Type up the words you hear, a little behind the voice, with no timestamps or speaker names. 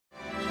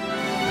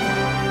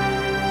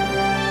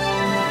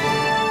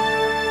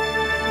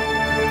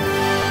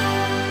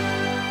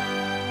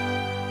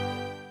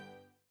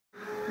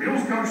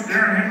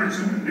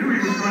Hendrickson knew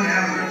he was going to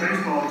have a good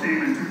baseball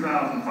team in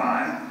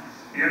 2005.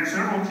 He had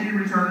several key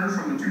returners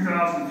from the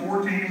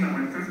 2004 team that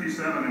went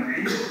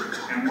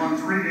 57-8 and won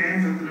 3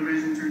 games at the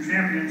Division II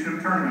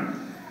championship tournament.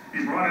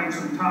 He brought in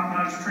some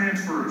top-notch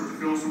transfers to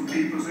fill some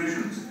key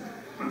positions.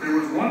 But there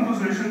was one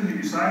position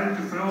he decided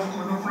to fill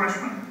with a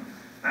freshman.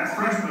 That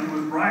freshman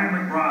was Brian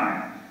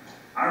McBryde.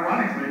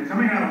 Ironically,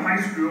 coming out of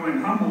high school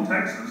in Humble,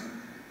 Texas,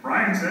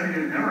 Brian said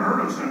he had never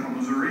heard of Central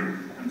Missouri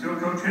until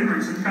Coach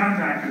Hendrickson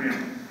contacted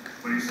him.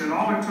 But he said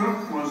all it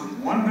took was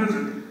one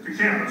visit to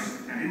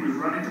campus and he was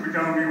ready to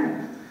become a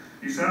Mule.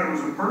 He said it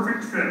was a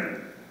perfect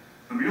fit.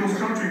 The Mules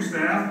coaching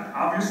staff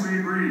obviously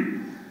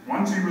agreed.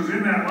 Once he was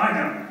in that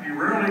lineup, he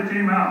rarely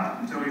came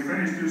out until he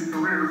finished his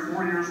career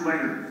 4 years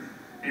later.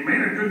 He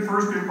made a good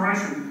first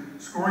impression,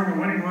 scoring the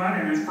winning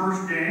run in his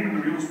first game in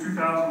the Mules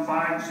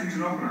 2005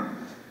 season opener.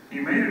 He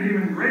made an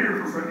even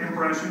greater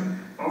impression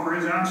over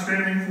his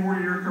outstanding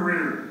 4-year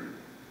career.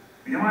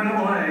 The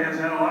MIAA has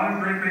had a lot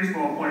of great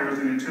baseball players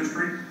in its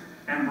history,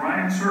 and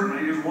Brian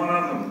certainly is one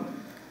of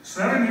them.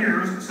 7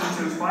 years since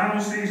his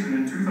final season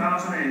in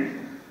 2008,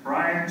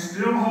 Brian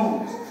still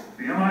holds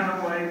the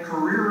MIAA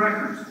career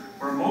records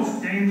for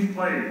most games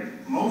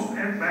played, most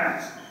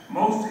at-bats,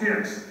 most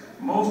hits,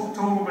 most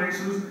total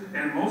bases,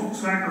 and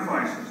most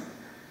sacrifices.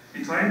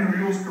 He claimed the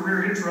Mules'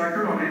 career hits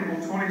record on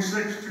April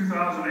 26,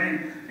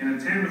 2008 in a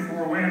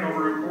 10-4 win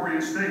over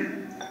Emporia State.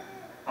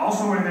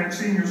 Also in that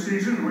senior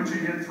season, in which he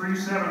hit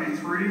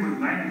 .373 with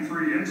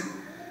 93 hits,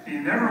 he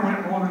never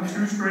went more than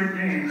 2 straight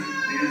games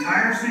the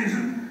entire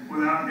season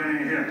without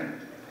getting a hit.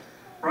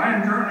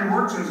 Brian currently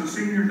works as a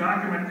senior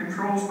document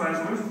control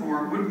specialist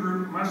for Wood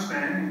Group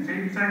Mustang in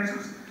Katy,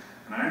 Texas,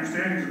 and I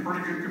understand he's a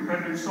pretty good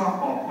competitive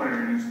softball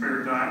player in his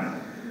spare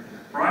time.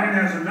 Brian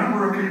has a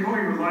number of people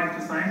he would like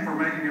to thank for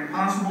making it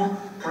possible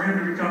for him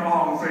to become a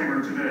Hall of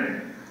Famer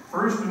today.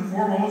 First and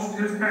foremost,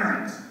 his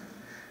parents.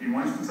 He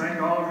wants to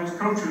thank all of his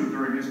coaches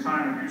during his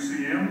time at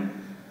UCM.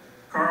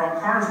 Carl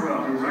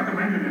Carswell, who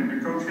recommended him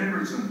to Coach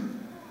Hendrickson.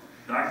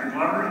 Dr.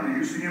 Glover and the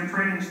UCM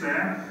training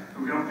staff,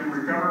 who helped him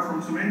recover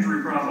from some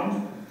injury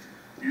problems.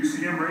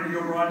 UCM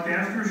radio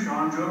broadcasters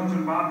Sean Jones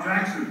and Bob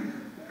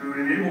Jackson, who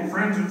enabled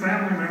friends and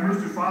family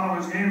members to follow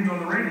his games on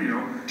the radio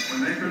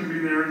when they couldn't be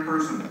there in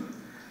person.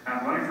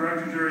 Athletic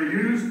Director Jerry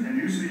Hughes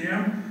and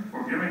UCM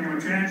for giving him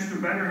a chance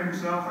to better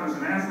himself as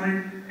an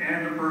athlete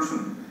and a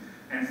person.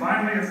 And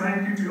finally, a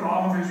thank you to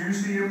all of his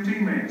UCM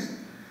teammates.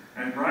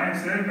 As Brian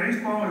said,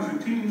 baseball is a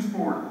team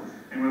sport,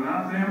 and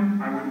without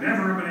them, I would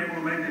never have been able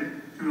to make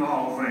it to the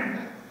Hall of Fame.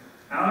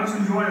 Now let's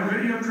enjoy a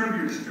video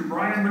tribute to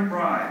Brian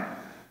McBryde.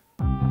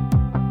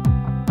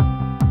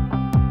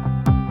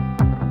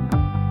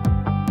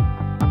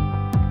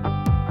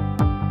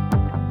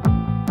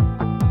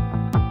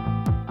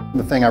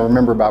 The thing I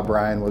remember about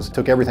Brian was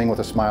took everything with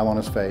a smile on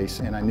his face,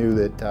 and I knew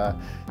that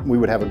we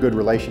would have a good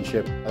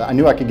relationship. I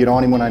knew I could get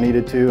on him when I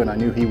needed to, and I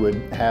knew he would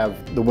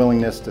have the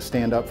willingness to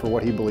stand up for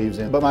what he believes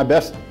in. But my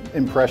best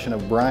impression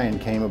of Brian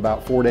came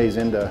about 4 days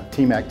into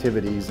team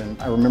activities,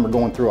 and I remember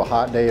going through a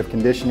hot day of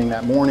conditioning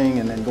that morning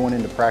and then going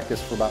into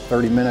practice for about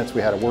 30 minutes.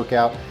 We had a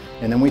workout,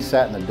 and then we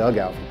sat in the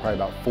dugout for probably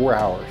about 4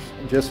 hours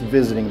just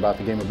visiting about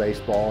the game of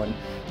baseball. And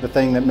the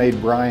thing that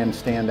made Brian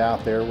stand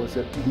out there was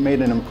that he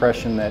made an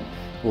impression that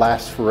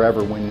lasts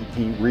forever when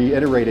he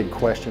reiterated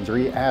questions, or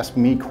he asked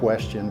me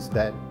questions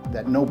that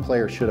no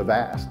player should have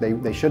asked.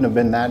 They shouldn't have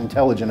been that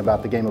intelligent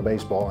about the game of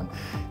baseball.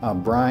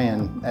 And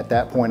Brian, at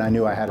that point, I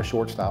knew I had a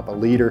shortstop, a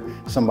leader,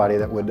 somebody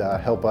that would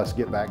help us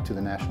get back to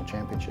the national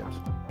championships.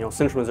 You know,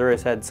 Central Missouri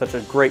has had such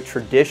a great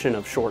tradition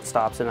of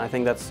shortstops, and I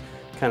think that's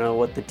kind of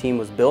what the team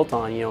was built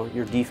on. You know,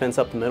 your defense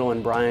up the middle,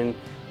 and Brian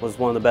was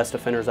one of the best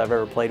defenders I've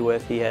ever played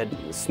with. He had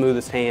the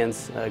smoothest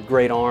hands, a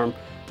great arm,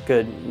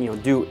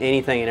 could do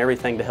anything and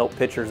everything to help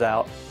pitchers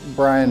out.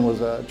 Brian was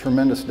a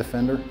tremendous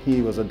defender.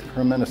 He was a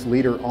tremendous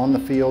leader on the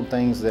field.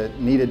 Things that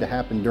needed to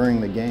happen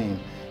during the game,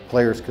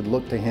 players could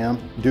look to him,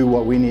 do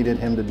what we needed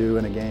him to do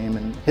in a game,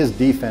 and his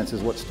defense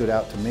is what stood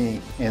out to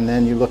me. And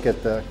then you look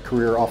at the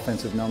career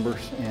offensive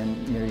numbers,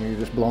 and you're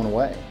just blown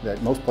away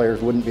that most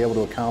players wouldn't be able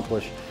to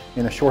accomplish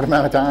in a short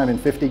amount of time, in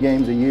 50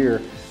 games a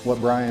year, what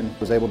Brian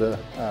was able to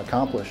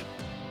accomplish.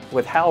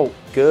 With how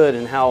good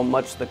and how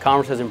much the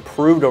conference has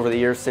improved over the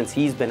years since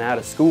he's been out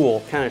of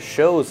school, kind of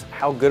shows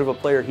how good of a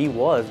player he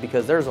was,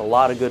 because there's a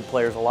lot of good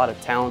players, a lot of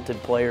talented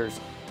players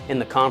in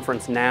the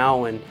conference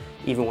now, and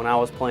even when I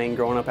was playing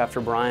growing up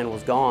after Brian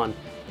was gone.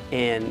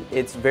 And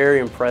it's very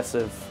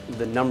impressive,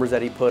 the numbers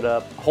that he put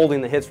up, holding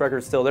the hits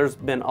record still. There's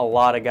been a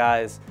lot of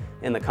guys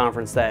in the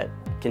conference that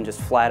can just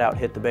flat out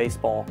hit the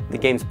baseball. The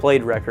games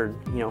played record,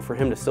 for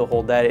him to still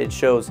hold that, it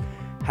shows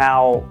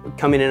how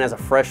coming in as a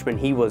freshman,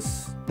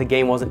 the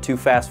game wasn't too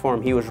fast for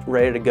him. He was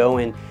ready to go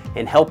in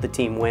and help the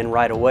team win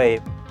right away.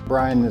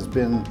 Brian has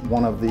been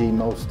one of the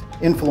most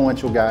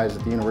influential guys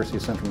at the University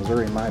of Central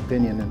Missouri, in my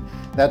opinion, and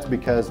that's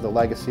because the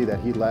legacy that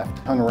he left.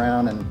 Hung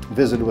around and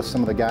visited with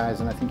some of the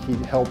guys, and I think he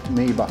helped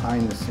me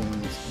behind the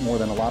scenes more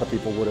than a lot of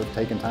people would have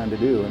taken time to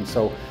do. And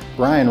so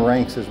Brian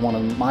ranks as one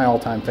of my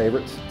all-time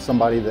favorites,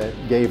 somebody that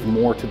gave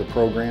more to the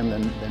program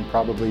than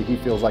probably he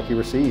feels like he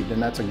received,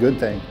 and that's a good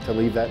thing to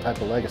leave that type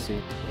of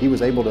legacy. He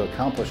was able to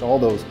accomplish all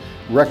those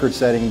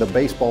record-setting, the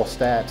baseball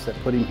stats that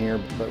put him here,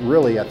 but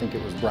really I think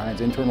it was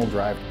Brian's internal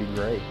drive to be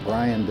great.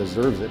 Brian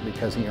deserves it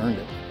because he earned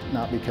it,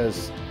 not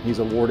because he's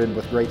awarded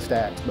with great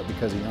stats, but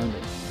because he earned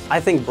it. I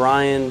think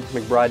Brian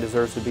McBryde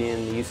deserves to be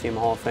in the UCM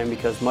Hall of Fame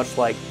because much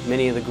like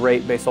many of the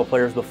great baseball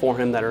players before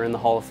him that are in the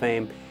Hall of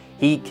Fame,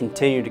 he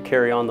continued to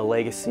carry on the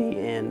legacy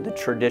and the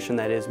tradition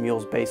that is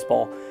Mules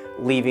Baseball,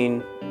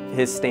 leaving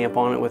his stamp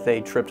on it with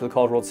a trip to the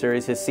College World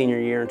Series his senior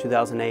year in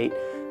 2008,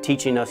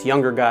 teaching us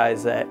younger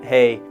guys that,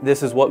 hey,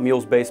 this is what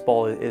Mules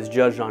Baseball is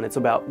judged on. It's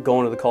about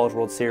going to the College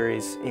World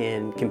Series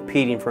and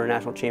competing for a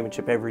national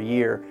championship every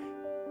year.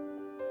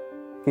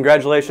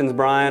 Congratulations,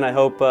 Brian. I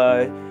hope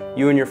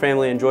you and your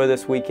family enjoy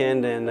this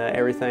weekend and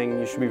everything.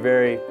 You should be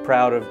very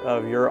proud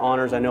of your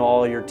honors. I know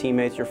all your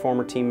teammates, your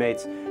former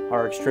teammates,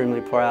 are extremely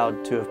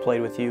proud to have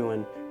played with you,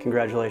 and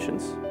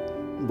congratulations.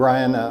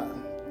 Brian,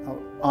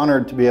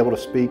 honored to be able to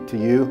speak to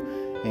you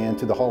and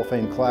to the Hall of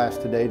Fame class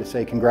today to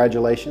say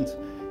congratulations.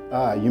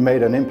 You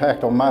made an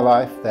impact on my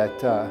life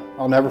that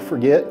I'll never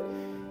forget,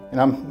 and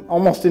I'm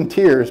almost in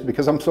tears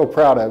because I'm so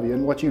proud of you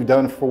and what you've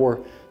done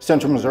for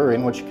Central Missouri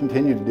and what you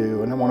continue to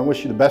do. And I want to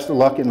wish you the best of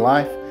luck in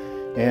life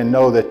and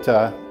know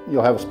that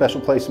you'll have a special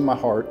place in my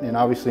heart, and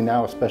obviously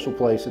now a special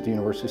place at the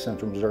University of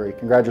Central Missouri.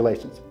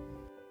 Congratulations.